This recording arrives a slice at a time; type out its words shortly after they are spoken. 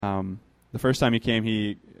The first time he came,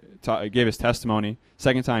 he gave his testimony.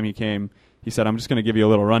 Second time he came, he said, I'm just going to give you a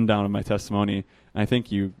little rundown of my testimony. And I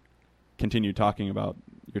think you continued talking about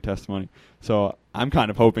your testimony. So I'm kind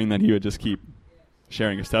of hoping that he would just keep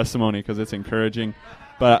sharing his testimony because it's encouraging.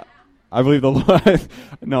 But I believe the Lord.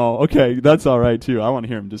 No, okay, that's all right too. I want to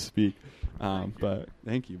hear him just speak. But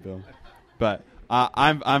thank you, Bill. But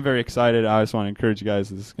I'm very excited. I just want to encourage you guys.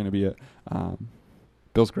 This is going to be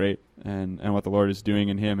Bill's great, and what the Lord is doing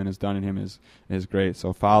in him and has done in him is great.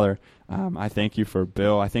 So, Father, I thank you for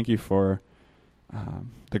Bill. I thank you for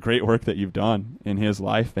the great work that you've done in his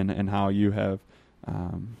life and how you have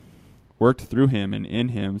worked through him and in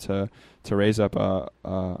him to raise up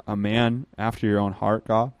a man after your own heart,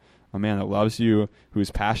 God, a man that loves you,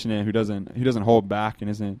 who's passionate, who doesn't hold back and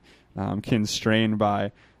isn't constrained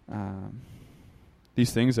by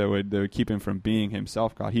these things that would keep him from being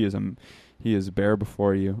himself, God. He is bare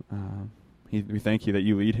before you. We thank you that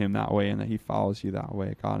you lead him that way and that he follows you that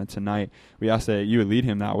way, God. And tonight we ask that you would lead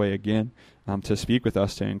him that way again, to speak with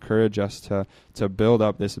us, to encourage us, to build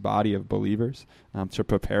up this body of believers, to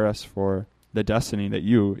prepare us for the destiny that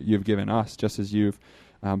you've given us, just as you've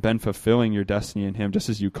been fulfilling your destiny in him, just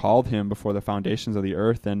as you called him before the foundations of the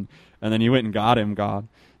earth, and then you went and got him, God.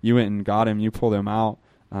 You went and got him, you pulled him out,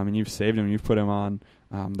 and you've saved him, you've put him on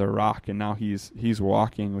the rock, and now he's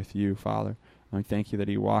walking with you, Father. And we thank you that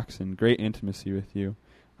he walks in great intimacy with you,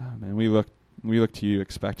 and we look to you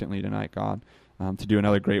expectantly tonight, God, to do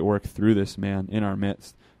another great work through this man in our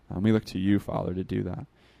midst. We look to you, Father, to do that.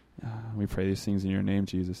 We pray these things in your name,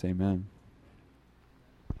 Jesus. Amen.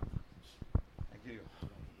 Thank you.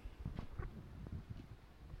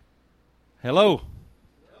 Hello. What's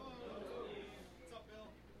up, Bill?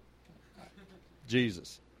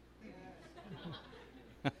 Jesus.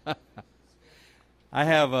 I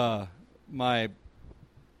have my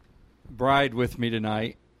bride with me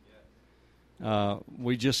tonight.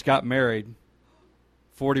 We just got married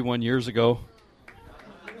 41 years ago.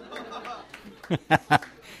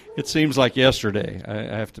 It seems like yesterday,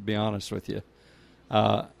 I have to be honest with you.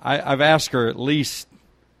 I've asked her at least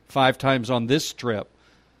 5 times on this trip,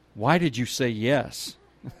 why did you say yes?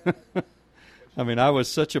 I mean, I was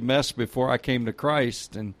such a mess before I came to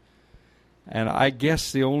Christ, and I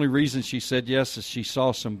guess the only reason she said yes is she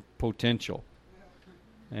saw some potential.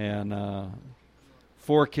 And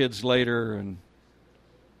 4 kids later and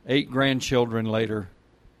 8 grandchildren later,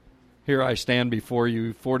 here I stand before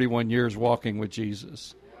you, 41 years walking with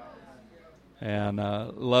Jesus, and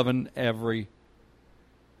loving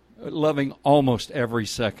almost every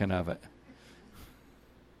second of it.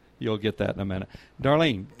 You'll get that in a minute.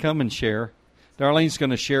 Darlene, come and share. Darlene's going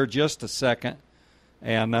to share just a second.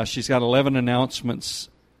 And she's got 11 announcements.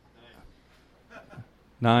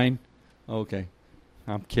 9? Okay.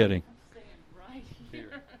 I'm kidding. I'm staying right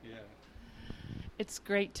here. Yeah. It's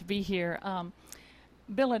great to be here.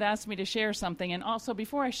 Bill had asked me to share something. And also,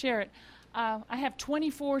 before I share it, I have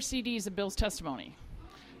 24 CDs of Bill's testimony.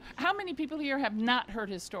 How many people here have not heard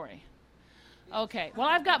his story? Okay. Well,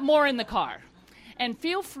 I've got more in the car. And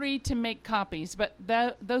feel free to make copies. But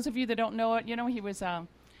those of you that don't know it, he was...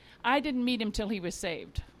 I didn't meet him till he was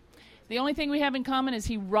saved. The only thing we have in common is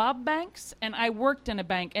he robbed banks, and I worked in a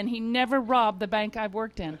bank, and he never robbed the bank I've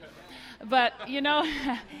worked in. But,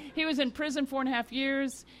 he was in prison 4.5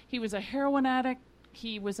 years. He was a heroin addict.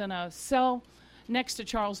 He was in a cell next to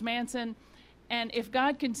Charles Manson. And if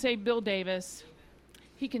God can save Bill Davis,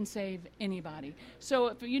 he can save anybody. So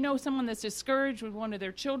if you know someone that's discouraged with one of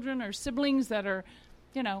their children or siblings that are,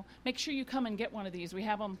 make sure you come and get one of these. We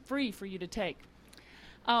have them free for you to take.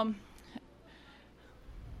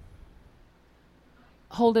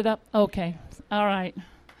 Hold it up. Okay. All right.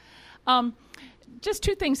 Just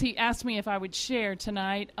 2 things he asked me if I would share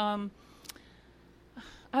tonight. I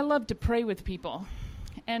love to pray with people.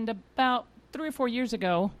 And about 3 or 4 years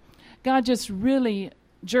ago, God just really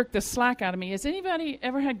jerked the slack out of me. Has anybody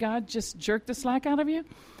ever had God just jerk the slack out of you?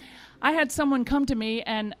 I had someone come to me,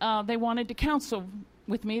 and they wanted to counsel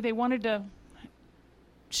with me. They wanted to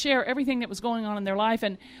share everything that was going on in their life,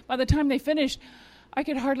 and by the time they finished, I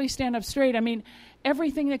could hardly stand up straight. I mean,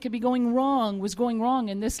 everything that could be going wrong was going wrong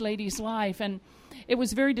in this lady's life, and it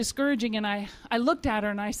was very discouraging. And I looked at her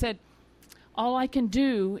and I said, all I can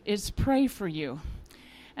do is pray for you.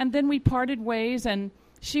 And then we parted ways, and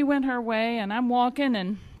she went her way, and I'm walking,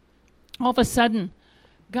 and all of a sudden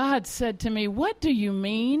God said to me, what do you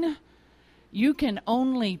mean you can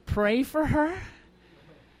only pray for her?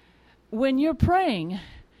 When you're praying,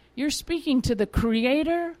 you're speaking to the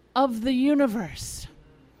creator of the universe.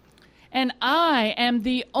 And I am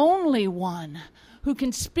the only one who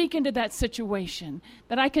can speak into that situation,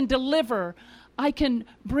 that I can deliver I can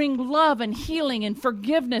bring love and healing and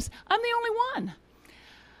forgiveness. I'm the only one.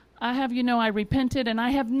 I have you know I repented, and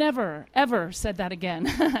I have never, ever said that again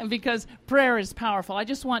because prayer is powerful. I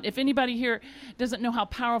just want, if anybody here doesn't know how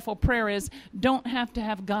powerful prayer is, don't have to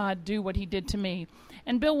have God do what he did to me.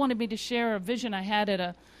 And Bill wanted me to share a vision I had at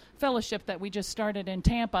a fellowship that we just started in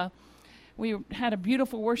Tampa. We had a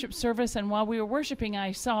beautiful worship service, and while we were worshiping,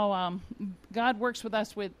 I saw God works with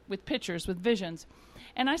us with pictures, with visions.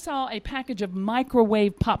 And I saw a package of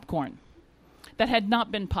microwave popcorn that had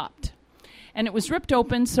not been popped. And it was ripped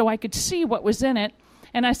open so I could see what was in it.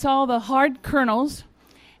 And I saw the hard kernels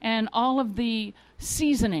and all of the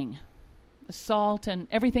seasoning, the salt and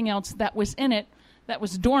everything else that was in it that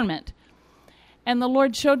was dormant. And the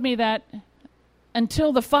Lord showed me that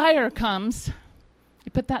until the fire comes,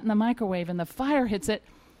 you put that in the microwave and the fire hits it,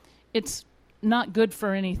 it's not good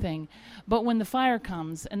for anything. But when the fire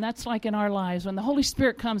comes, and that's like in our lives, when the Holy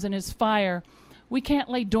Spirit comes in his fire, we can't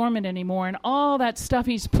lay dormant anymore. And all that stuff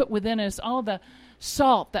he's put within us, all the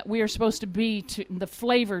salt that we are supposed to be, to the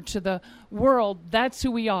flavor to the world, that's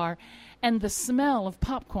who we are. And the smell of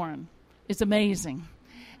popcorn is amazing.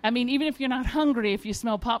 I mean, even if you're not hungry, if you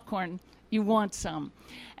smell popcorn, you want some.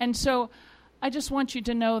 And so I just want you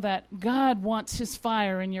to know that God wants his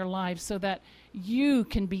fire in your life so that you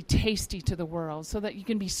can be tasty to the world, so that you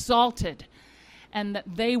can be salted, and that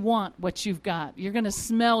they want what you've got. You're going to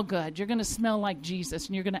smell good. You're going to smell like Jesus,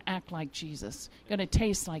 and you're going to act like Jesus. You're going to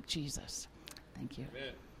taste like Jesus. Thank you.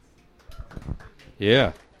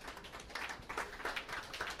 Yeah.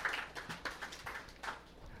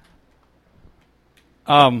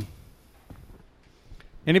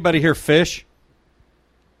 Anybody here fish?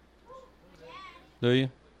 Do you?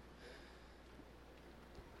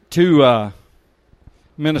 Two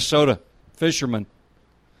Minnesota fishermen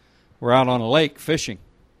were out on a lake fishing,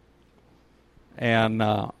 and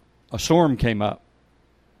a storm came up.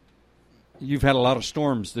 You've had a lot of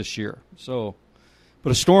storms this year,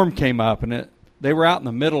 but a storm came up, and they were out in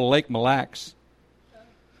the middle of Lake Mille Lacs,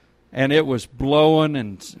 and it was blowing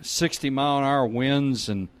and 60-mile-an-hour winds,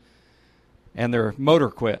 and their motor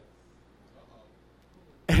quit.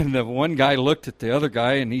 And the one guy looked at the other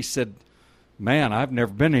guy, and he said, "Man, I've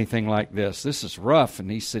never been anything like this. This is rough." And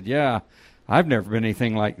he said, "Yeah, I've never been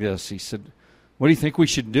anything like this." He said, "What do you think we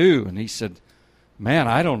should do?" And he said, "Man,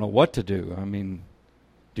 I don't know what to do. I mean,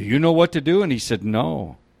 do you know what to do?" And he said,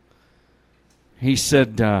 "No." He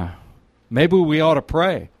said, "Maybe we ought to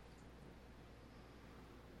pray."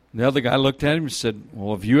 The other guy looked at him and said,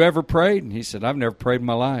 "Well, have you ever prayed?" And he said, "I've never prayed in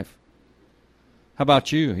my life." "How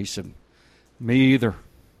about you?" He said, "Me either."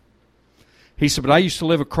 He said, "But I used to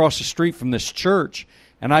live across the street from this church,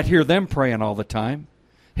 and I'd hear them praying all the time."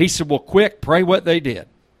 He said, "Well, quick, pray what they did."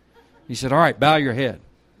 He said, "All right, bow your head."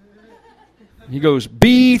 He goes,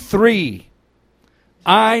 B3,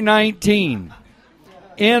 I-19,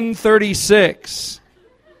 N36.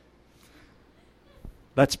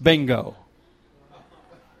 That's bingo.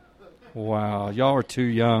 Wow, y'all are too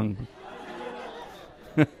young.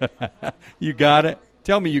 You got it?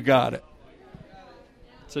 Tell me you got it.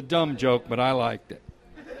 It's a dumb joke, but I liked it.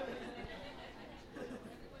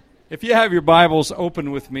 If you have your Bibles,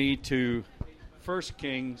 open with me to 1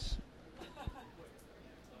 Kings.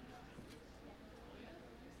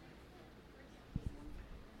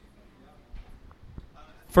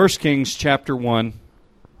 First Kings chapter 1.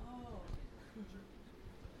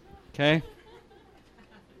 Okay?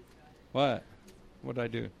 What? What did I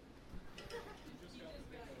do?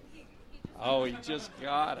 Oh, he just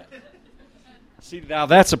got it. See, now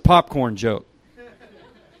that's a popcorn joke.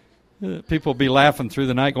 People will be laughing through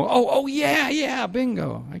the night going, oh, yeah,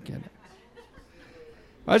 bingo. I get it.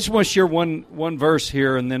 I just want to share one verse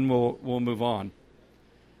here, and then we'll move on.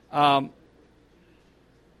 I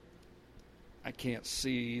can't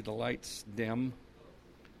see. The light's dim.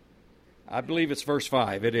 I believe it's verse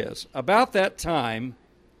 5. It is. About that time,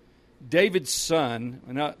 David's son,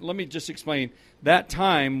 now let me just explain, that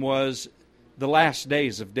time was the last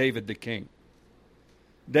days of David the king.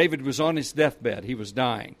 David was on his deathbed. He was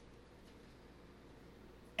dying.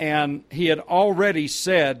 And he had already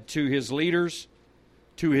said to his leaders,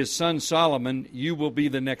 to his son Solomon, "You will be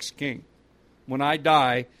the next king. When I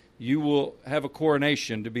die, you will have a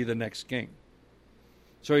coronation to be the next king."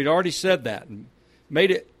 So he'd already said that and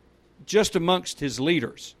made it just amongst his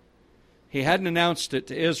leaders. He hadn't announced it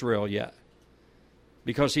to Israel yet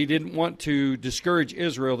because he didn't want to discourage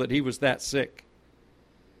Israel that he was that sick.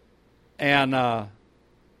 And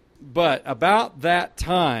but about that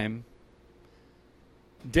time,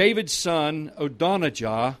 David's son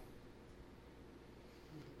Adonijah,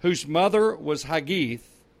 whose mother was Haggith,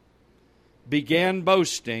 began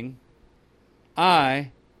boasting,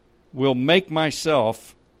 I will make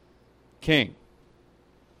myself king.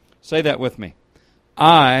 Say that with me.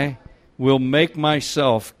 I will make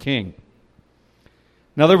myself king.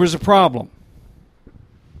 Now there was a problem.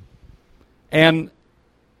 And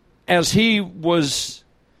as he was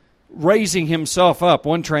raising himself up,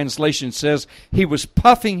 one translation says he was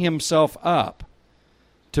puffing himself up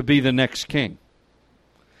to be the next king.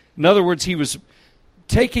 In other words, he was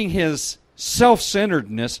taking his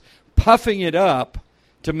self-centeredness, puffing it up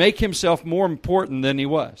to make himself more important than he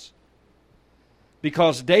was.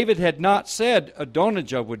 Because David had not said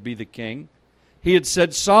Adonijah would be the king. He had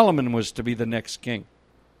said Solomon was to be the next king.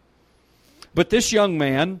 But this young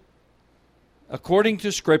man, according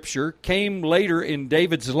to Scripture, came later in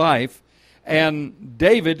David's life, and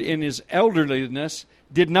David, in his elderliness,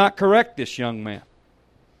 did not correct this young man.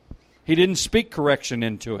 He didn't speak correction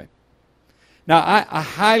into him. Now, I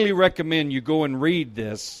highly recommend you go and read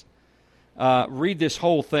this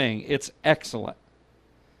whole thing. It's excellent.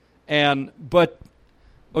 But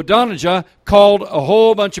Adonijah called a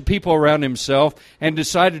whole bunch of people around himself and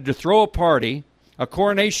decided to throw a party, a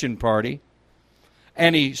coronation party,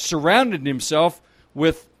 and he surrounded himself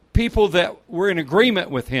with people that were in agreement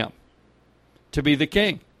with him to be the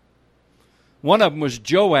king. One of them was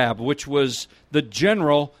Joab, which was the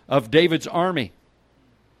general of David's army.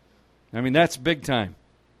 I mean, that's big time.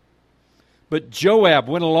 But Joab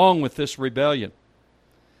went along with this rebellion.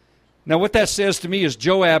 Now, what that says to me is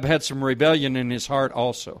Joab had some rebellion in his heart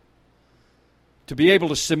also. To be able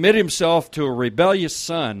to submit himself to a rebellious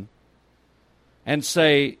son and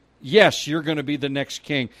say, yes, you're going to be the next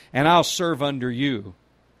king, and I'll serve under you.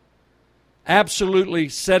 Absolutely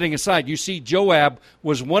setting aside. You see, Joab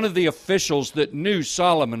was one of the officials that knew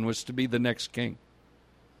Solomon was to be the next king.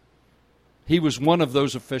 He was one of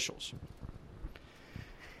those officials.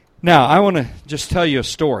 Now, I want to just tell you a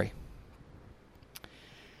story.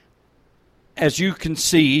 As you can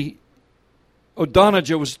see,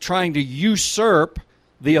 Adonijah was trying to usurp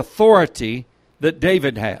the authority that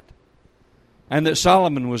David had and that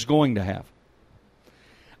Solomon was going to have.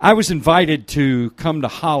 I was invited to come to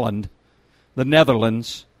Holland, the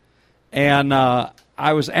Netherlands, and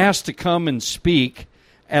I was asked to come and speak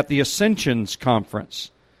at the Ascensions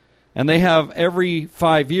Conference. And they have, every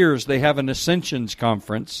 5 years, they have an Ascensions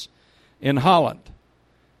Conference in Holland.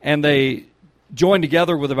 And they join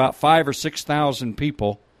together with about 5,000 or 6,000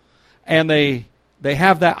 people, and they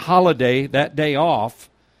have that holiday, that day off,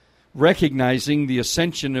 recognizing the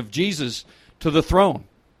ascension of Jesus to the throne.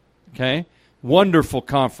 Okay? Wonderful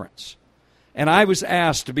conference. And I was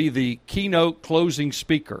asked to be the keynote closing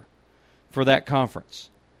speaker for that conference.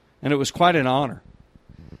 And it was quite an honor.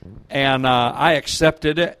 And I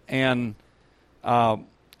accepted it, and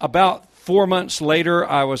about 4 months later,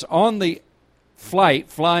 I was on the flight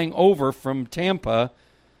flying over from Tampa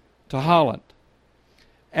to Holland.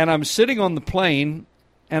 And I'm sitting on the plane,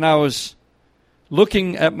 and I was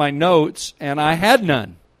looking at my notes, and I had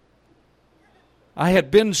none. I had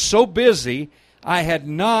been so busy, I had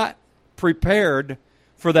not prepared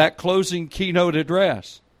for that closing keynote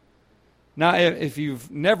address. Now, if you've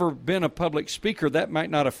never been a public speaker, that might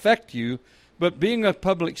not affect you, but being a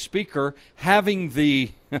public speaker, having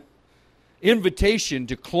the invitation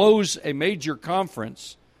to close a major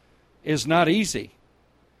conference is not easy,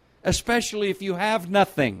 especially if you have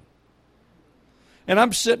nothing. And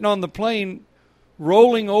I'm sitting on the plane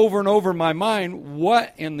rolling over and over in my mind,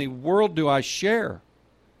 what in the world do I share?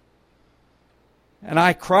 And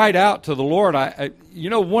I cried out to the Lord. You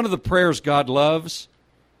know, one of the prayers God loves,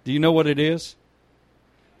 do you know what it is?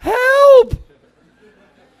 Help!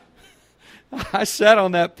 I sat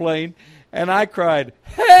on that plane and I cried,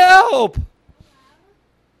 help!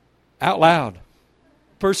 Out loud.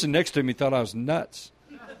 The person next to me thought I was nuts.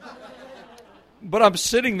 But I'm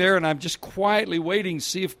sitting there and I'm just quietly waiting to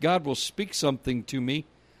see if God will speak something to me.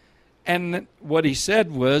 And what he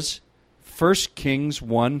said was 1 Kings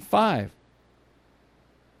 1:5.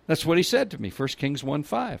 That's what he said to me, 1 Kings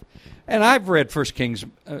 1:5. And I've read 1 Kings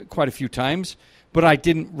quite a few times, but I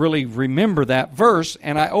didn't really remember that verse.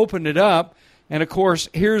 And I opened it up, and of course,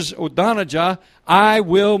 here's Adonijah, I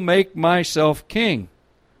will make myself king.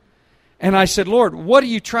 And I said, Lord, what are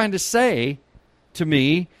you trying to say to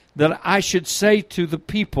me that I should say to the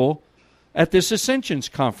people at this Ascensions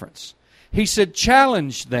Conference? He said,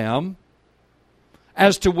 challenge them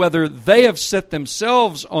as to whether they have set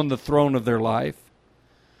themselves on the throne of their life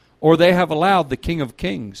or they have allowed the King of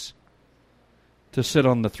Kings to sit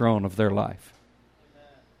on the throne of their life.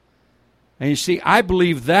 And you see, I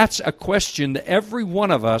believe that's a question that every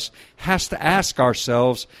one of us has to ask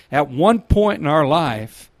ourselves at one point in our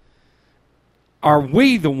life. Are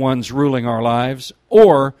we the ones ruling our lives,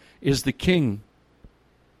 or is the king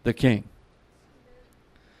the king?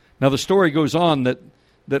 Now the story goes on that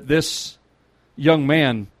this young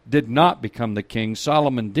man did not become the king.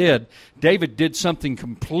 Solomon did. David did something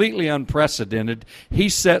completely unprecedented. He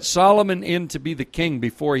set Solomon in to be the king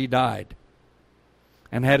before he died,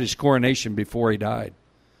 and had his coronation before he died.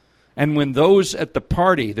 And when those at the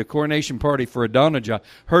party, the coronation party for Adonijah,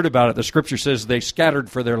 heard about it, the scripture says they scattered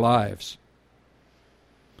for their lives.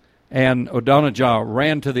 And Adonijah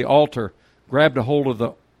ran to the altar, grabbed a hold of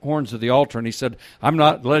the horns of the altar, and he said, I'm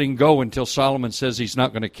not letting go until Solomon says he's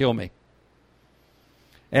not going to kill me.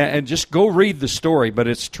 And just go read the story, but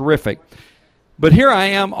it's terrific. But here I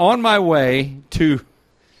am on my way to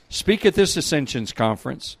speak at this Ascensions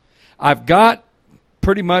Conference. I've got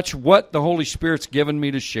pretty much what the Holy Spirit's given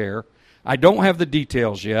me to share. I don't have the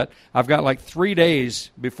details yet. I've got like 3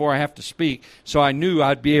 days before I have to speak, so I knew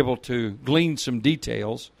I'd be able to glean some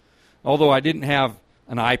details. Although I didn't have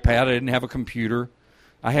an iPad, I didn't have a computer,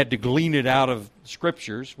 I had to glean it out of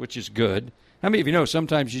scriptures, which is good. How many of you know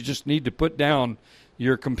sometimes you just need to put down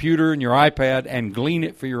your computer and your iPad and glean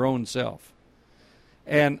it for your own self?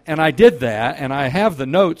 And I did that, and I have the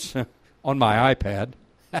notes on my iPad.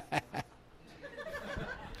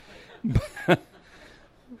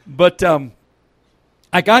 But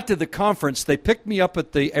I got to the conference. They picked me up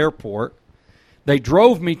at the airport. They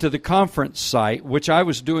drove me to the conference site, which I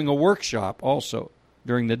was doing a workshop also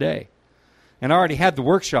during the day. And I already had the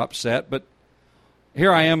workshop set, but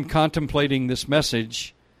here I am contemplating this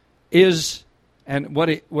message. And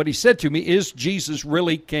what he said to me, is Jesus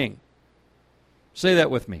really king? Say that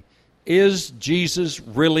with me. Is Jesus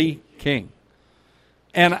really king?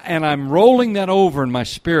 And I'm rolling that over in my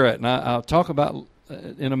spirit, and I'll talk about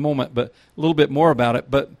in a moment, but a little bit more about it.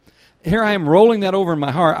 But here I am rolling that over in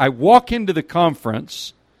my heart. I walk into the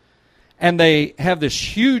conference, and they have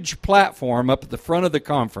this huge platform up at the front of the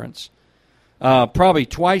conference, probably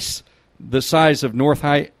twice the size of North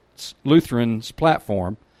Heights Lutheran's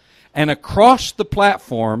platform. And across the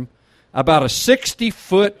platform, about a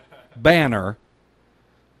 60-foot banner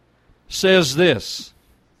says this: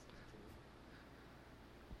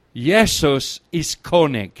 Jesus is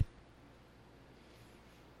Koning.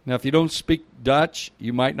 Now, if you don't speak Dutch,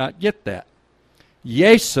 you might not get that.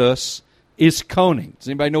 Jesus is Koning. Does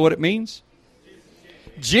anybody know what it means?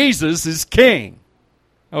 Jesus is king.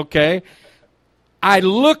 Okay. I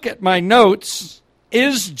look at my notes.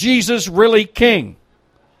 Is Jesus really king?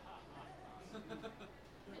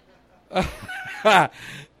 I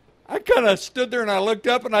kind of stood there and I looked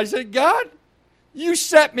up and I said, God, you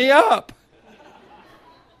set me up.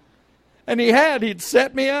 And he'd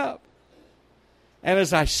set me up. And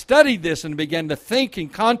as I studied this and began to think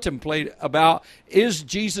and contemplate about, is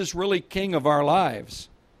Jesus really king of our lives?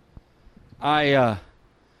 God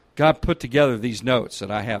put together these notes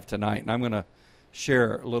that I have tonight, and I'm going to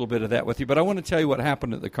share a little bit of that with you. But I want to tell you what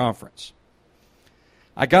happened at the conference.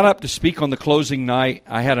 I got up to speak on the closing night.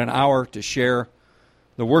 I had an hour to share.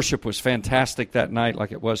 The worship was fantastic that night,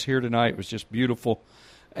 like it was here tonight. It was just beautiful.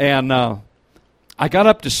 And I got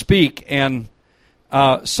up to speak, and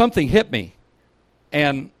something hit me.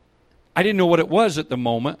 And I didn't know what it was at the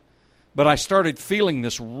moment, but I started feeling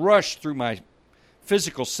this rush through my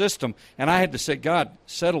physical system, and I had to say, God,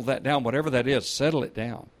 settle that down. Whatever that is, settle it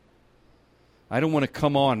down. I don't want to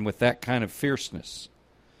come on with that kind of fierceness.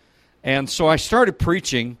 And so I started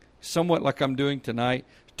preaching, somewhat like I'm doing tonight.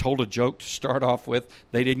 Told a joke to start off with.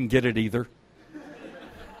 They didn't get it either.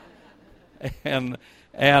 and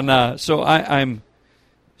so I'm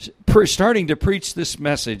starting to preach this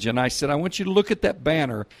message, and I said, I want you to look at that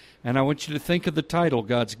banner, and I want you to think of the title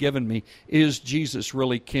God's given me, Is Jesus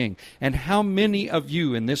Really King? And how many of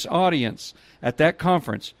you in this audience at that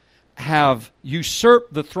conference have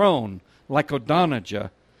usurped the throne like Adonijah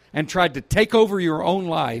and tried to take over your own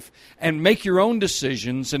life and make your own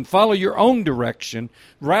decisions and follow your own direction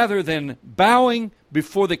rather than bowing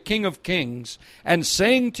before the King of Kings and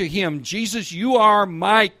saying to him, Jesus, you are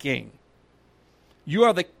my king. You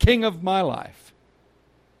are the king of my life.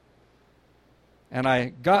 And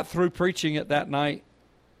I got through preaching it that night.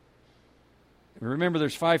 Remember,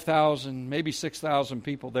 there's 5,000, maybe 6,000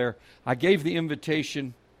 people there. I gave the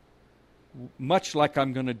invitation, much like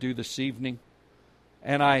I'm going to do this evening.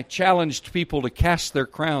 And I challenged people to cast their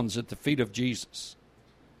crowns at the feet of Jesus.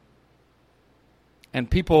 And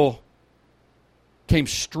people came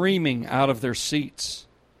streaming out of their seats.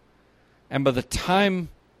 And by the time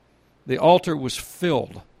the altar was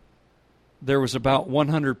filled, there was about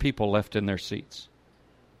 100 people left in their seats.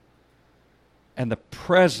 And the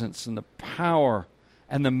presence and the power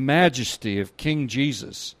and the majesty of King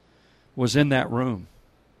Jesus was in that room.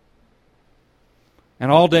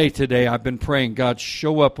 And all day today I've been praying, God,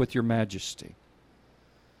 show up with your majesty.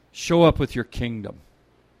 Show up with your kingdom.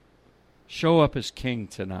 Show up as king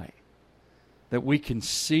tonight, that we can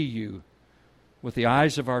see you with the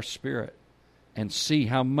eyes of our spirit and see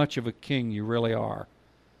how much of a king you really are.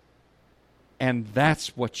 And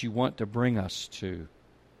that's what you want to bring us to,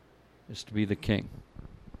 is to be the king.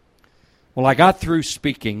 Well, I got through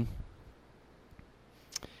speaking,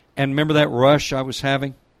 and remember that rush I was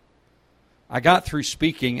having? I got through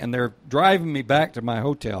speaking, and they're driving me back to my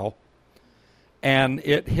hotel, and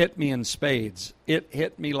it hit me in spades. It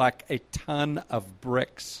hit me like a ton of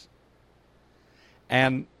bricks.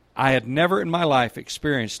 And I had never in my life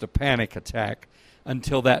experienced a panic attack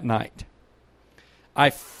until that night. I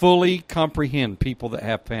fully comprehend people that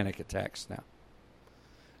have panic attacks now.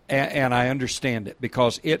 And I understand it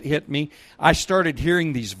because it hit me. I started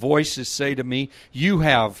hearing these voices say to me, you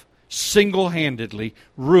have single-handedly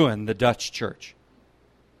ruined the Dutch church.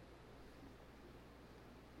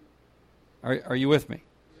 Are you with me?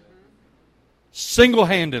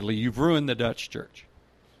 Single-handedly, you've ruined the Dutch church.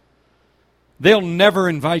 They'll never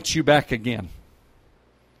invite you back again.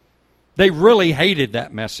 They really hated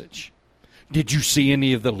that message. Did you see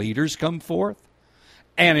any of the leaders come forth?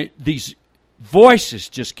 And these voices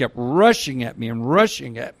just kept rushing at me and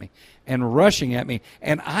rushing at me and rushing at me.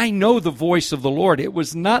 And I know the voice of the Lord. It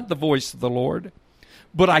was not the voice of the Lord,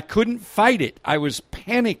 but I couldn't fight it. I was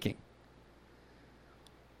panicking.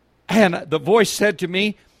 And the voice said to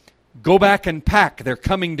me, go back and pack. They're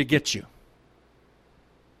coming to get you.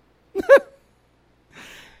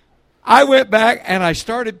 I went back and I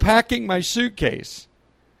started packing my suitcase.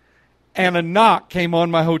 And a knock came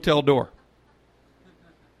on my hotel door.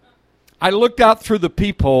 I looked out through the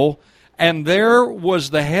peephole, and there was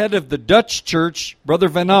the head of the Dutch church, Brother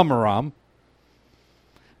Van Ameram.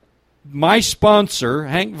 My sponsor,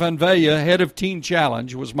 Hank Van Veya, head of Teen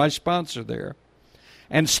Challenge, was my sponsor there.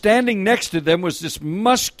 And standing next to them was this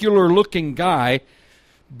muscular-looking guy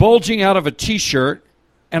bulging out of a T-shirt.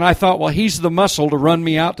 And I thought, well, he's the muscle to run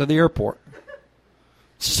me out to the airport.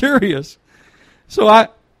 Serious. So I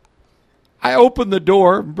opened the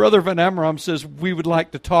door. Brother Van Ameram says, we would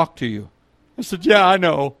like to talk to you. I said, yeah, I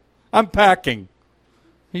know. I'm packing.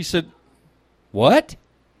 He said, what?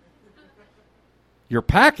 You're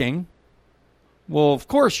packing? Well, of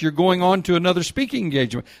course, you're going on to another speaking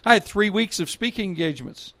engagement. I had 3 weeks of speaking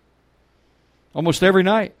engagements. Almost every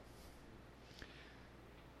night.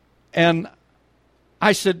 And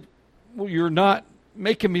I said, well, you're not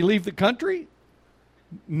making me leave the country?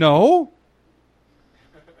 No.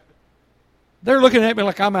 They're looking at me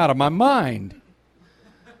like I'm out of my mind.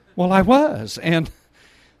 Well, I was. And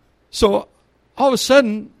so all of a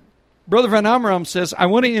sudden, Brother Van Ameram says, I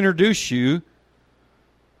want to introduce you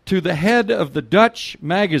to the head of the Dutch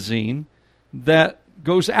magazine that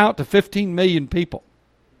goes out to 15 million people.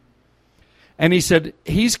 And he said,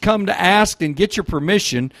 he's come to ask and get your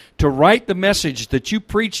permission to write the message that you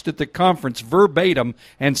preached at the conference verbatim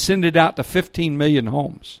and send it out to 15 million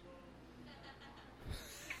homes.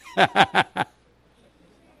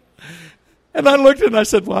 And I looked and I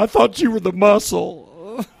said, well, I thought you were the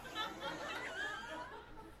muscle.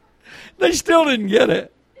 They still didn't get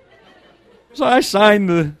it. So I signed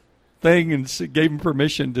the thing and gave him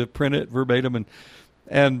permission to print it verbatim.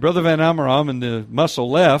 And Brother Van Ameram and the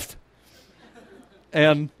muscle left.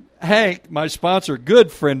 And Hank, my sponsor,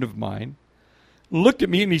 good friend of mine, looked at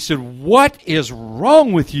me and he said, what is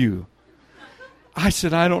wrong with you? I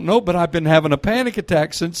said, I don't know, but I've been having a panic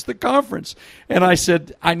attack since the conference. And I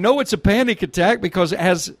said, I know it's a panic attack because it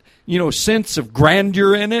has, sense of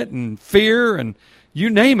grandeur in it and fear and you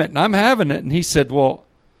name it, and I'm having it. And he said, well,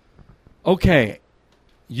 okay,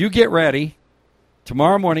 you get ready.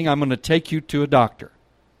 Tomorrow morning I'm going to take you to a doctor.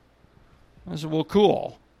 I said, well,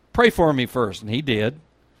 cool. Pray for me first. And he did.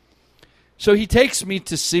 So he takes me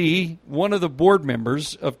to see one of the board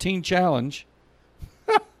members of Teen Challenge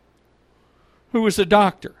who was a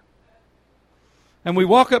doctor. And we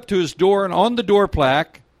walk up to his door, and on the door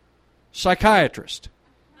plaque, psychiatrist.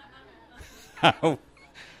 And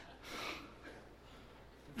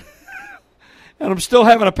I'm still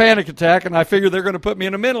having a panic attack, and I figure they're going to put me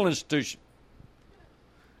in a mental institution.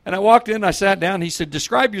 And I walked in, I sat down, he said,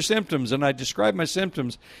 describe your symptoms. And I described my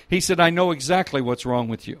symptoms. He said, I know exactly what's wrong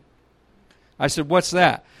with you. I said, what's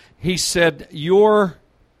that? He said, your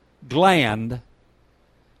gland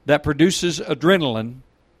that produces adrenaline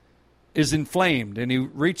is inflamed. And he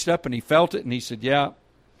reached up and he felt it, and he said, yeah,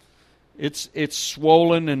 it's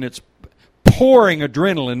swollen and it's pouring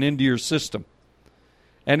adrenaline into your system.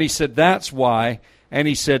 And he said, that's why. And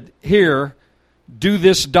he said, here, do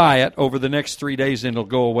this diet over the next 3 days and it'll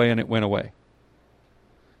go away, and it went away.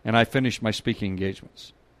 And I finished my speaking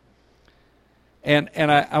engagements. And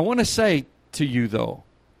I want to say to you, though,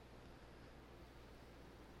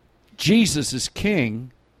 Jesus is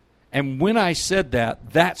king, and when I said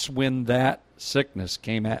that, that's when that sickness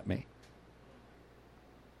came at me.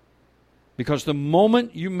 Because the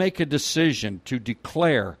moment you make a decision to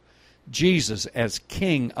declare Jesus as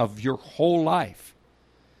king of your whole life,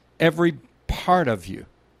 every part of you,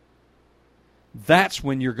 that's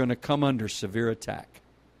when you're going to come under severe attack.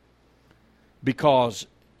 Because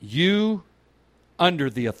you, under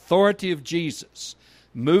the authority of Jesus,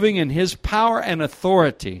 moving in His power and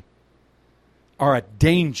authority, are a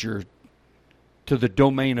danger to the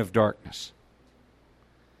domain of darkness.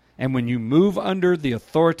 And when you move under the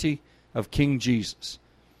authority of King Jesus,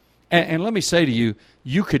 and let me say to you,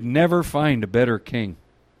 you could never find a better king.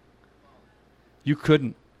 You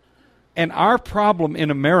couldn't. And our problem in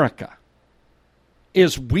America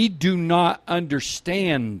is we do not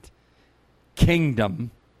understand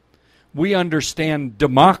kingdom. We understand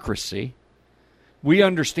democracy. We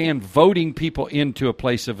understand voting people into a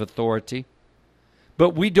place of authority. But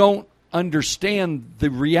we don't understand the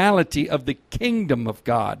reality of the kingdom of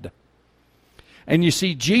God. And you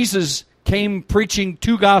see, Jesus came preaching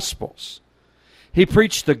two gospels. He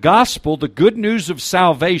preached the gospel, the good news of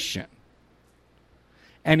salvation.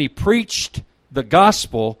 And He preached the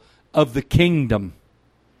gospel of the kingdom.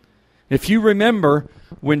 If you remember,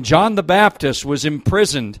 when John the Baptist was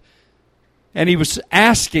imprisoned, and he was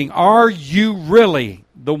asking, are you really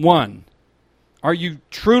the one? Are you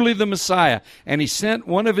truly the Messiah? And he sent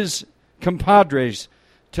one of his compadres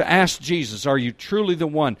to ask Jesus, are you truly the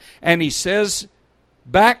one? And he says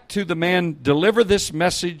back to the man, deliver this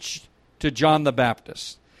message to John the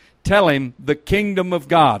Baptist. Tell him the kingdom of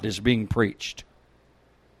God is being preached.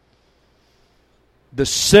 The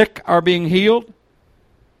sick are being healed.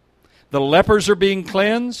 The lepers are being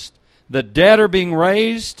cleansed. The dead are being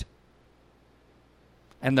raised.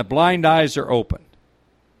 And the blind eyes are opened.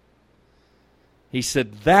 He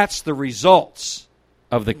said, that's the results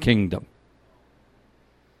of the kingdom.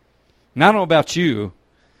 Now, I don't know about you,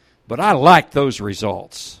 but I like those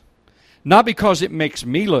results. Not because it makes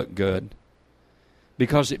me look good,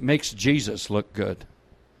 because it makes Jesus look good.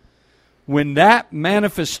 When that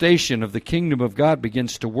manifestation of the kingdom of God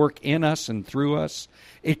begins to work in us and through us,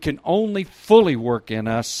 it can only fully work in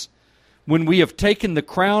us when we have taken the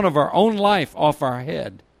crown of our own life off our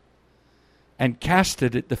head and cast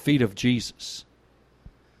it at the feet of Jesus.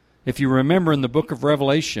 If you remember in the book of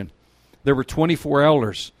Revelation, there were 24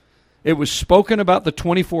 elders. It was spoken about the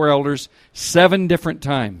 24 elders 7 different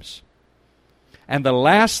times. And the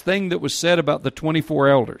last thing that was said about the 24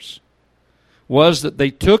 elders was that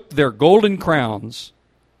they took their golden crowns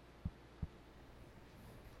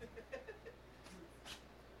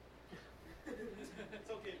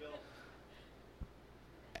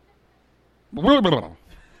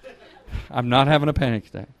I'm not having a panic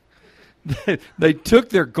attack. They took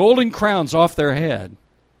their golden crowns off their head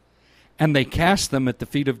and they cast them at the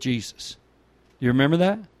feet of Jesus. You remember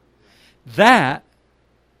that? That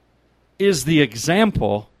is the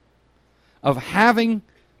example of having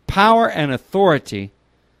power and authority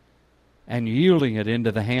and yielding it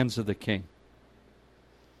into the hands of the king.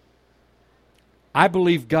 I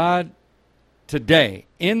believe God today,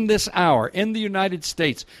 in this hour, in the United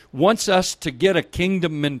States, wants us to get a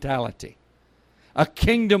kingdom mentality, a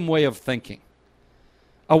kingdom way of thinking,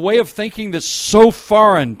 a way of thinking that's so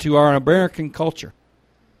foreign to our American culture.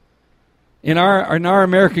 In our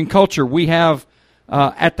American culture, we have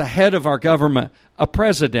at the head of our government a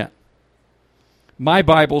president. My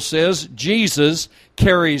Bible says Jesus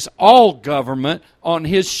carries all government on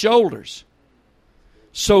His shoulders.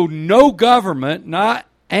 So no government, not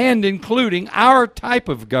and including our type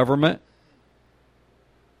of government,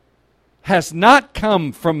 has not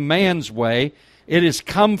come from man's way. It has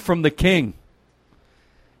come from the king.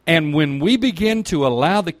 And when we begin to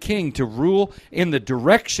allow the king to rule in the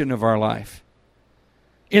direction of our life,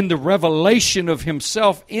 in the revelation of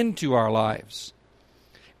himself into our lives,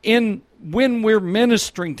 when we're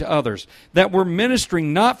ministering to others, that we're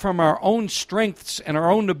ministering not from our own strengths and our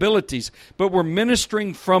own abilities, but we're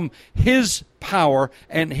ministering from His power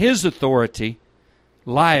and His authority,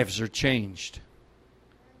 lives are changed.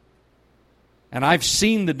 And I've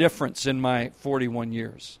seen the difference in my 41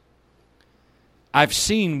 years. I've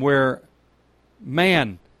seen where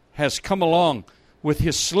man has come along with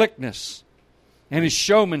his slickness and his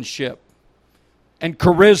showmanship and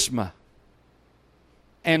charisma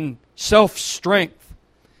and self-strength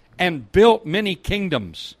and built many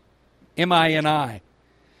kingdoms, M-I-N-I,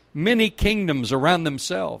 many kingdoms around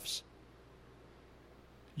themselves.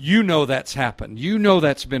 You know that's happened. You know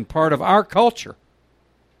that's been part of our culture.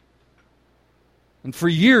 And for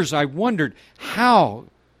years I wondered, how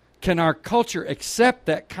can our culture accept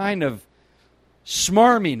that kind of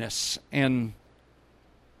smarminess and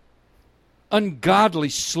ungodly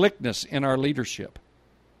slickness in our leadership?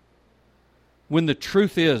 When the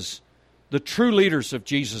truth is, the true leaders of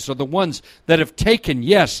Jesus are the ones that have taken,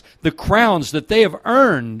 yes, the crowns that they have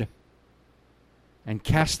earned and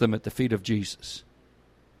cast them at the feet of Jesus.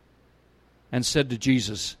 And said to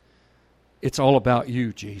Jesus, it's all about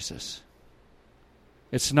you, Jesus.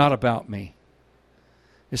 It's not about me.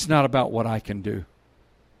 It's not about what I can do.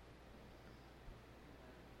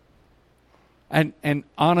 And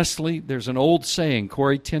honestly, there's an old saying,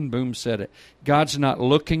 Corrie ten Boom said it, God's not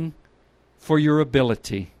looking for your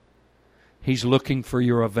ability. He's looking for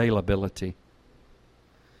your availability.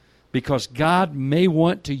 Because God may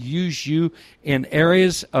want to use you in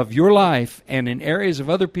areas of your life and in areas of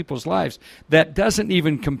other people's lives that doesn't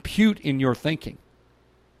even compute in your thinking.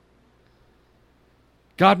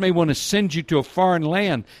 God may want to send you to a foreign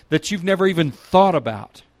land that you've never even thought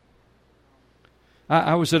about.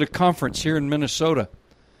 I was at a conference here in Minnesota,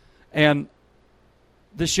 and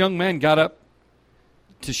this young man got up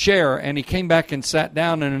to share, and he came back and sat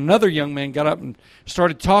down, and another young man got up and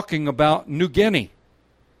started talking about New Guinea.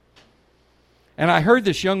 And I heard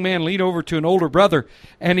this young man lean over to an older brother,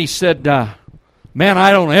 and he said, man,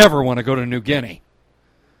 I don't ever want to go to New Guinea.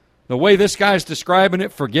 The way this guy's describing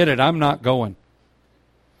it, forget it, I'm not going.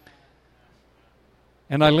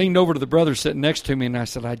 And I leaned over to the brother sitting next to me, and I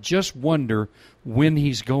said, I just wonder when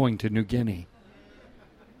he's going to New Guinea.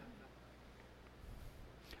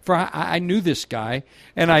 For I knew this guy,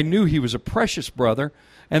 and I knew he was a precious brother,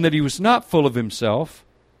 and that he was not full of himself.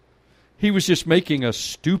 He was just making a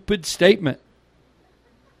stupid statement.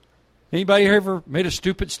 Anybody ever made a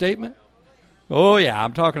stupid statement? Oh, yeah,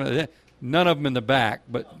 I'm talking to none of them in the back,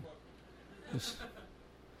 but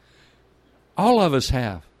all of us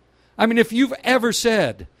have. I mean, if you've ever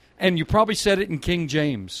said, and you probably said it in King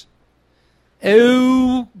James,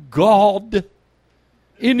 oh, God,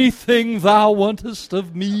 anything thou wantest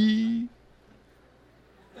of me.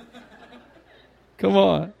 Come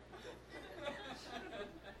on.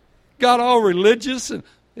 Got all religious and,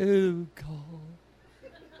 oh, God.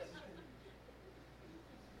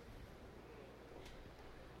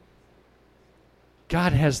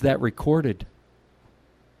 God has that recorded.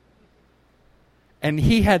 And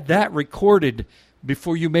He had that recorded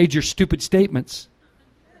before you made your stupid statements.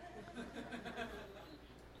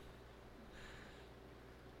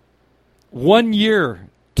 One year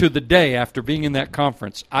to the day after being in that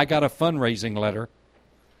conference, I got a fundraising letter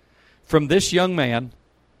from this young man.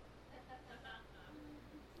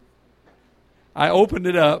 I opened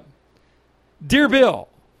it up. Dear Bill,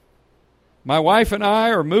 my wife and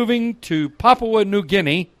I are moving to Papua New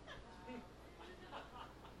Guinea,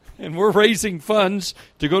 and we're raising funds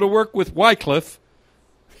to go to work with Wycliffe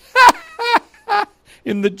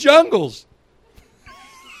in the jungles.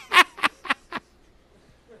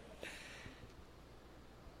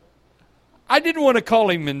 I didn't want to call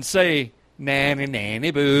him and say, nanny,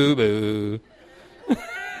 nanny, boo, boo.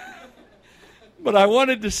 But I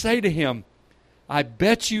wanted to say to him, I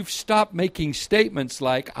bet you've stopped making statements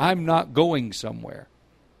like, I'm not going somewhere.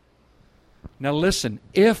 Now listen,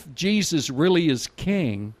 if Jesus really is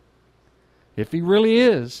king, if He really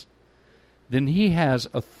is, then He has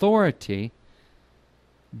authority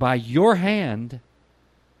by your hand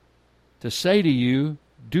to say to you,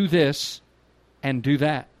 do this and do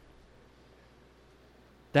that.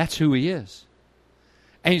 That's who He is.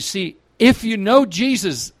 And you see, if you know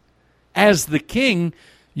Jesus as the King,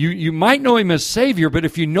 you might know Him as Savior, but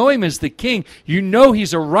if you know Him as the King, you know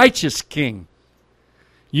He's a righteous King.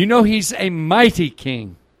 You know He's a mighty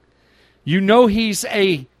King. You know He's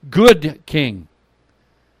a good King.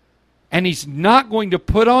 And He's not going to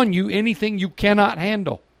put on you anything you cannot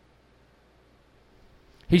handle.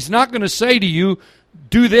 He's not going to say to you,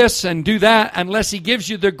 do this and do that, unless He gives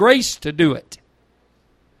you the grace to do it.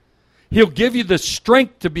 He'll give you the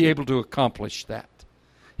strength to be able to accomplish that.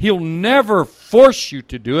 He'll never force you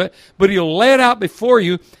to do it, but He'll lay it out before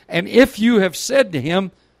you. And if you have said to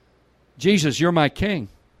Him, Jesus, you're my King,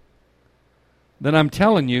 then I'm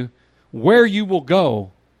telling you, where you will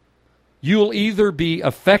go, you'll either be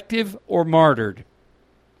effective or martyred.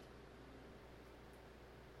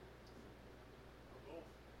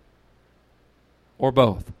 Or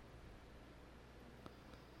both.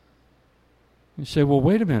 You say, well,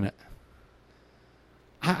 wait a minute.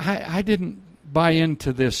 I didn't buy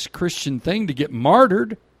into this Christian thing to get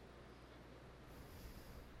martyred.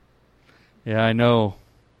 Yeah, I know.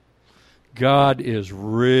 God is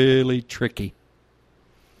really tricky.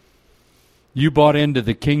 You bought into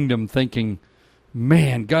the kingdom thinking,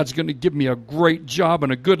 man, God's going to give me a great job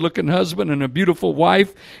and a good-looking husband and a beautiful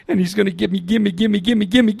wife, and He's going to give me.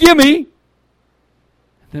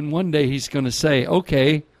 Then one day He's going to say,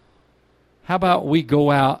 okay, how about we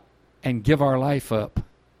go out and give our life up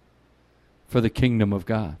for the kingdom of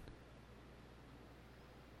God?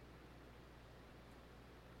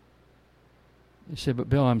 You say, but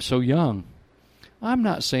Bill, I'm so young. I'm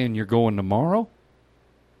not saying you're going tomorrow.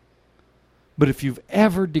 But if you've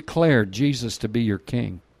ever declared Jesus to be your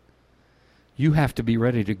king, you have to be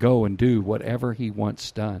ready to go and do whatever He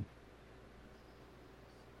wants done.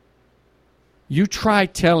 You try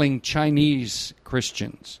telling Chinese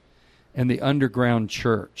Christians and the underground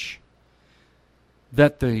church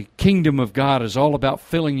that the kingdom of God is all about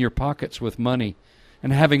filling your pockets with money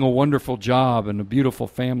and having a wonderful job and a beautiful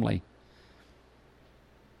family.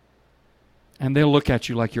 And they'll look at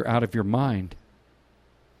you like you're out of your mind.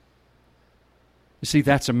 You see,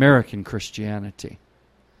 that's American Christianity.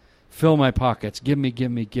 Fill my pockets. Give me,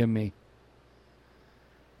 give me, give me.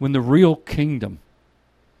 When the real kingdom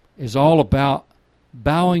is all about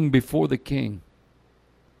bowing before the King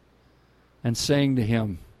and saying to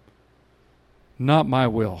Him, not my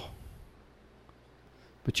will,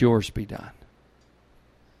 but yours be done.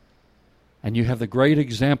 And you have the great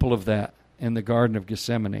example of that in the Garden of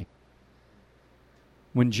Gethsemane,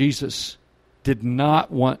 when Jesus did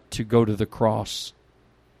not want to go to the cross.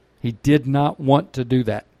 He did not want to do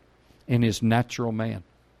that in His natural man.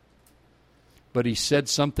 But He said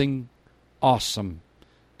something awesome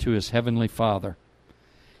to His heavenly Father.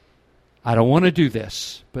 I don't want to do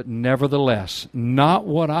this, but nevertheless, not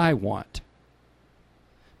what I want,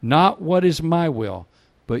 not what is my will,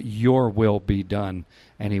 but your will be done.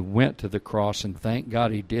 And He went to the cross, and thank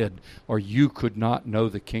God He did, or you could not know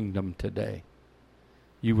the kingdom today.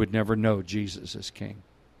 You would never know Jesus as King.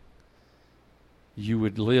 You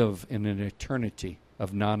would live in an eternity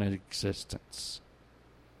of non-existence.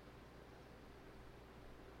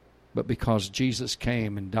 But because Jesus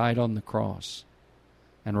came and died on the cross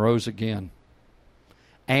and rose again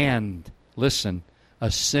and, listen,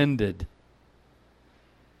 ascended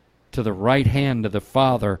to the right hand of the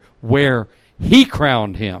Father, where He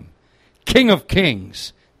crowned Him King of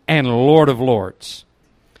Kings and Lord of Lords.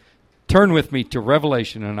 Turn with me to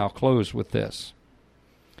Revelation, and I'll close with this.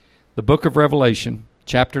 The book of Revelation,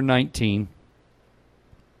 chapter 19,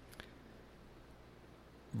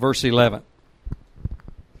 verse 11.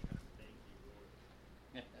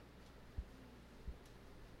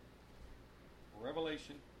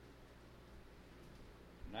 Revelation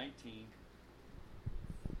 19,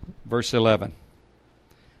 verse 11.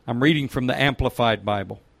 I'm reading from the Amplified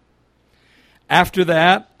Bible. After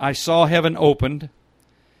that, I saw heaven opened,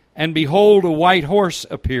 and behold, a white horse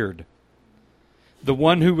appeared. The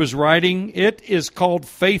one who was riding it is called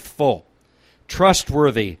Faithful,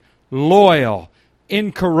 Trustworthy, Loyal,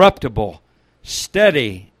 Incorruptible,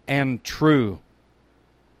 Steady, and True.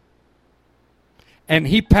 And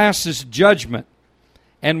He passes judgment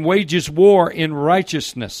and wages war in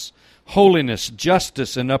righteousness, holiness,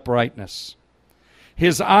 justice, and uprightness.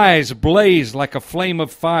 His eyes blaze like a flame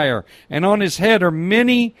of fire, and on His head are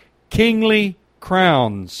many kingly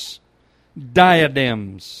crowns,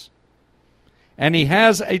 diadems. And He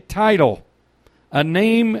has a title, a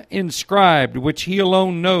name inscribed, which He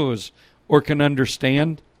alone knows or can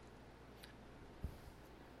understand.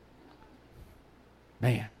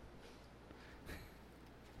 Man.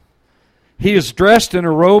 He is dressed in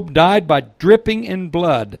a robe dyed by dripping in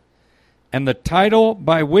blood, and the title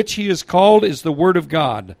by which He is called is the Word of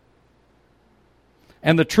God.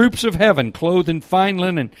 And the troops of heaven, clothed in fine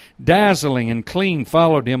linen, dazzling and clean,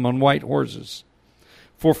 followed Him on white horses.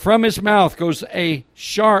 For from His mouth goes a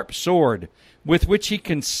sharp sword, with which He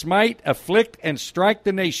can smite, afflict, and strike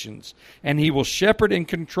the nations. And He will shepherd and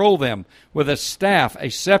control them with a staff, a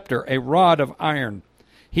scepter, a rod of iron.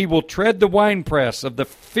 He will tread the winepress of the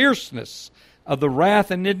fierceness of the wrath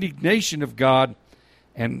and indignation of God,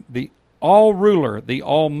 and the all-ruler, the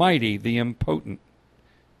almighty, the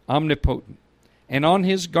omnipotent. And on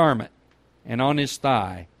His garment and on His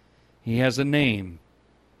thigh He has a name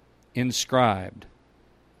inscribed,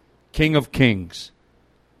 King of Kings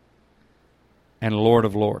and Lord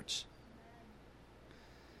of Lords.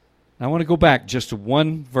 Now I want to go back just to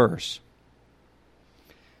one verse.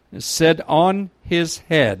 It said, on His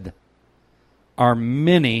head are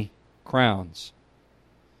many crowns.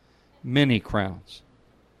 Many crowns.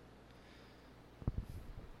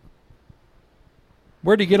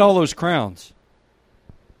 Where did He get all those crowns?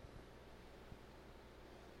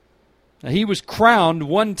 Now, he was crowned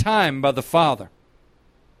one time by the Father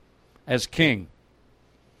as king.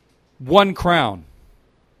 One crown.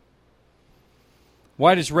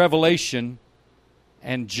 Why does Revelation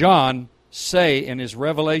and John say in his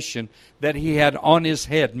revelation that he had on his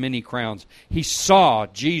head many crowns? He saw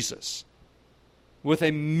Jesus with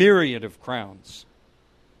a myriad of crowns.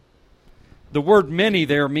 The word many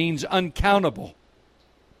there means uncountable.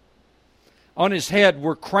 On his head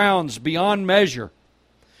were crowns beyond measure.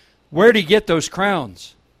 Where did he get those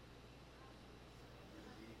crowns?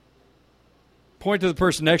 Point to the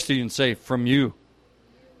person next to you and say, from you.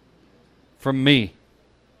 From me.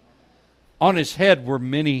 On his head were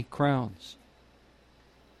many crowns.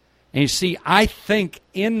 And you see, I think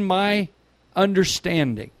in my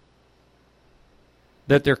understanding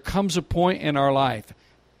that there comes a point in our life,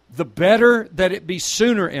 the better that it be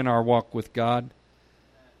sooner in our walk with God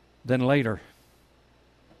than later.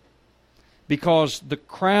 Because the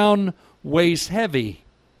crown weighs heavy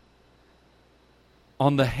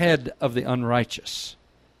on the head of the unrighteous.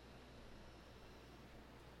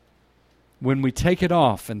 When we take it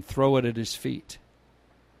off and throw it at his feet,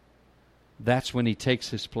 that's when he takes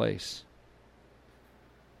his place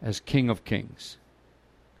as King of Kings.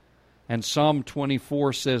 And Psalm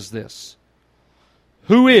 24 says this,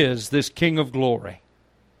 who is this King of glory?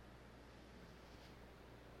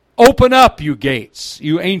 Open up, you gates,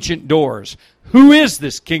 you ancient doors. Who is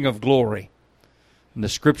this King of glory? And the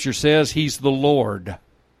Scripture says he's the Lord,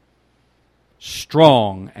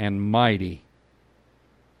 strong and mighty.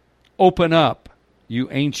 Open up, you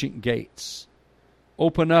ancient gates.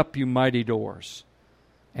 Open up, you mighty doors,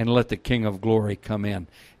 and let the King of glory come in.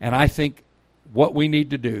 And I think what we need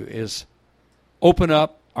to do is open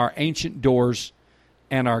up our ancient doors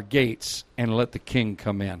and our gates and let the King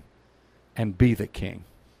come in and be the King.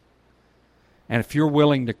 And if you're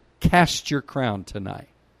willing to cast your crown tonight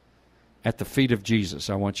at the feet of Jesus,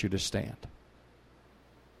 I want you to stand.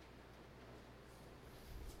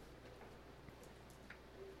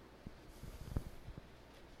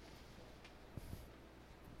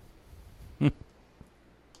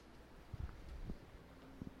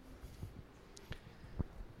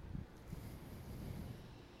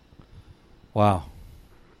 Wow.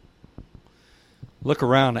 Look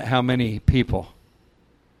around at how many people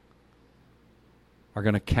are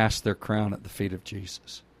going to cast their crown at the feet of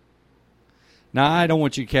Jesus. Now, I don't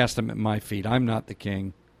want you to cast them at my feet. I'm not the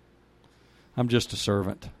king. I'm just a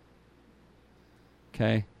servant.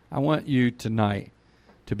 Okay? I want you tonight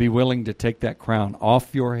to be willing to take that crown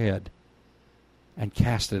off your head and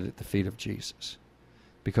cast it at the feet of Jesus.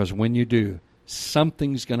 Because when you do,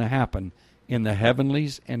 something's going to happen in the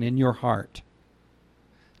heavenlies and in your heart.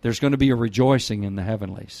 There's going to be a rejoicing in the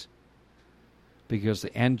heavenlies. Because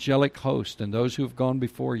the angelic host and those who have gone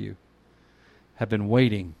before you have been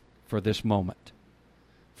waiting for this moment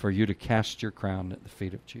for you to cast your crown at the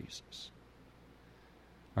feet of Jesus.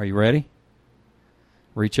 Are you ready?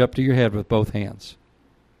 Reach up to your head with both hands.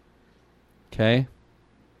 Okay?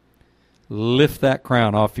 Lift that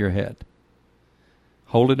crown off your head.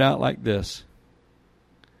 Hold it out like this.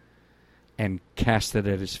 And cast it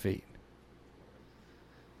at his feet.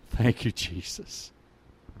 Thank you, Jesus.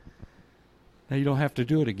 Now you don't have to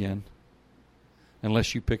do it again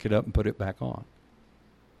unless you pick it up and put it back on.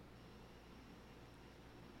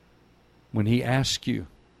 When he asks you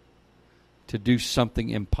to do something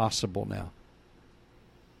impossible now,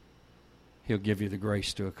 he'll give you the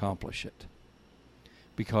grace to accomplish it.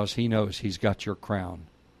 Because he knows he's got your crown.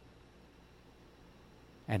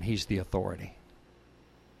 And he's the authority.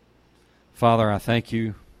 Father, I thank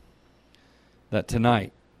you that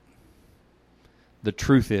tonight the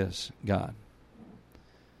truth is, God,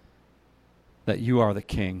 that you are the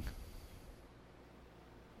King.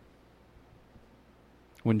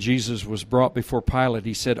 When Jesus was brought before Pilate,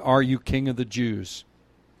 he said, "Are you King of the Jews?"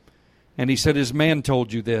 And he said, "His man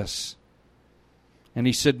told you this." And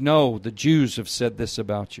he said, "No, the Jews have said this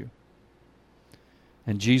about you."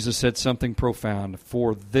 And Jesus said something profound.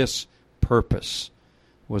 "For this purpose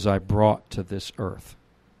was I brought to this earth,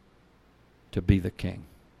 to be the King,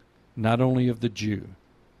 not only of the Jew,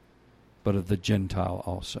 but of the Gentile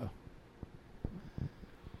also."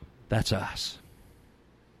 That's us.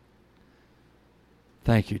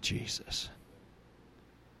 Thank you, Jesus.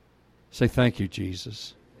 Say, "Thank you,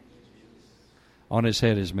 Jesus." On his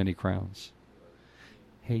head is many crowns.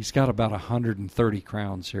 He's got about 130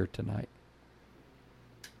 crowns here tonight.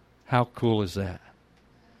 How cool is that?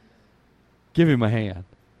 Give him a hand.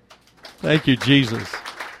 Thank you, Jesus.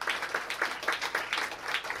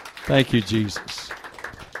 Thank you, Jesus.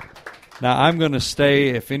 Now, I'm going to stay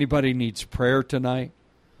if anybody needs prayer tonight,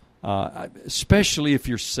 especially if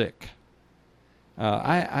you're sick.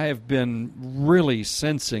 I have been really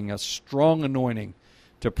sensing a strong anointing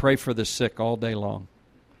to pray for the sick all day long.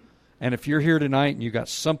 And if you're here tonight and you got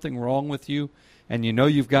something wrong with you, and you know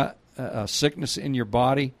you've got a sickness in your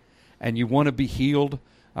body, and you want to be healed,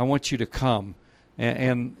 I want you to come.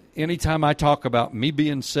 And anytime I talk about me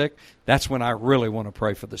being sick, that's when I really want to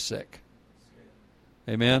pray for the sick.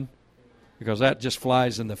 Amen? Because that just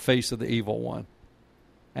flies in the face of the evil one.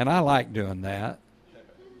 And I like doing that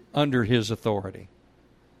under his authority.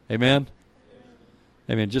 Amen?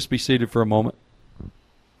 Amen. Just be seated for a moment.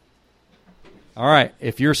 All right.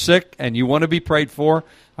 If you're sick and you want to be prayed for,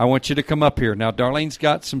 I want you to come up here. Now, Darlene's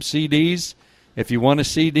got some CDs. If you want a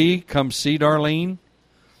CD, come see Darlene.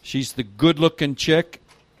 She's the good-looking chick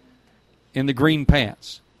in the green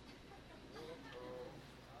pants.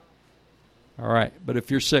 All right. But if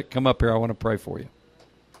you're sick, come up here. I want to pray for you.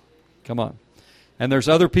 Come on. And there's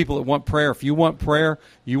other people that want prayer. If you want prayer,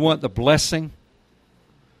 you want the blessing.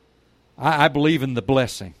 I believe in the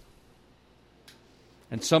blessing.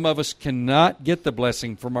 And some of us cannot get the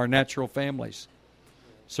blessing from our natural families.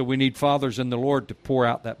 So we need fathers in the Lord to pour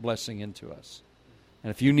out that blessing into us.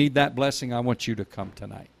 And if you need that blessing, I want you to come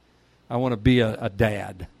tonight. I want to be a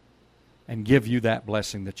dad and give you that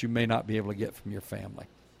blessing that you may not be able to get from your family.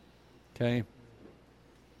 Okay?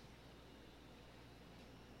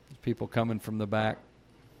 There's people coming from the back.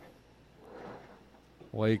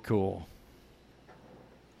 Way cool.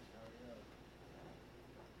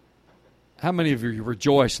 How many of you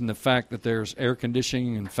rejoice in the fact that there's air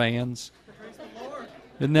conditioning and fans? Praise the Lord.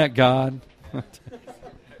 Isn't that God?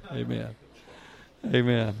 Amen.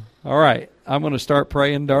 Amen. All right. I'm going to start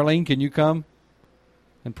praying. Darlene, can you come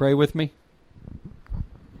and pray with me?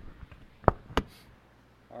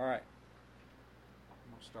 All right. I'm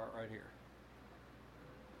going to start right here.